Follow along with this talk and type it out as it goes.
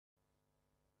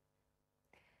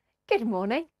Good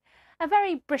morning. A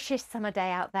very British summer day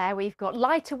out there. We've got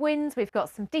lighter winds, we've got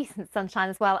some decent sunshine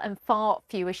as well, and far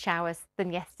fewer showers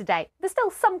than yesterday. There's still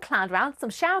some cloud around,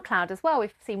 some shower cloud as well.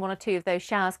 We've seen one or two of those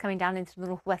showers coming down into the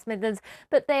northwest Midlands,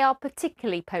 but they are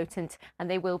particularly potent and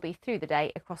they will be through the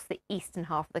day across the eastern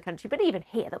half of the country. But even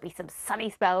here, there'll be some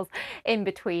sunny spells in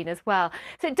between as well.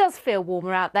 So it does feel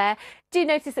warmer out there. Do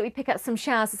notice that we pick up some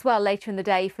showers as well later in the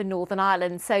day for Northern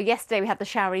Ireland. So yesterday we had the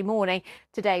showery morning.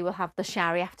 Today we'll have the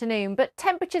showery afternoon, but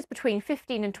temperatures between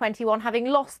 15 and 21, having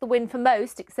lost the wind for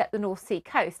most except the North Sea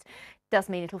coast. Does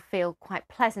mean it'll feel quite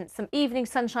pleasant. Some evening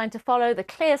sunshine to follow. The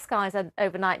clear skies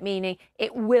overnight, meaning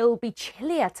it will be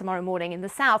chillier tomorrow morning in the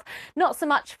south. Not so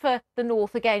much for the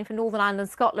north, again for Northern Ireland and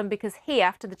Scotland, because here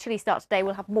after the chilly start today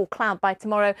we'll have more cloud by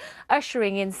tomorrow,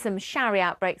 ushering in some showery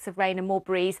outbreaks of rain and more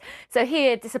breeze. So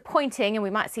here disappointing, and we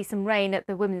might see some rain at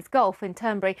the Women's Gulf in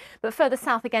Turnberry, but further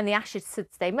south again the Ashes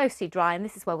should stay mostly dry, and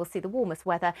this is where we'll see the warmest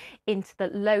weather into the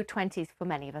low 20s for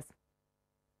many of us.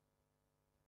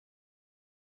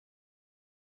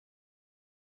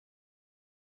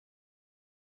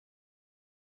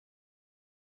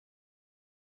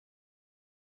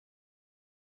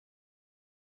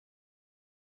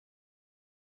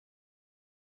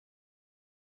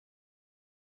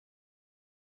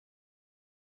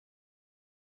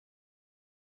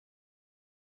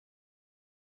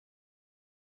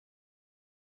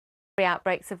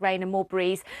 Outbreaks of rain and more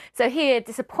breeze. So here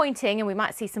disappointing, and we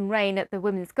might see some rain at the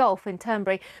Women's Gulf in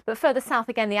Turnberry, but further south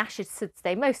again the Ashes should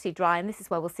stay mostly dry, and this is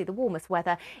where we'll see the warmest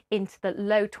weather into the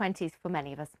low 20s for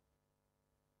many of us.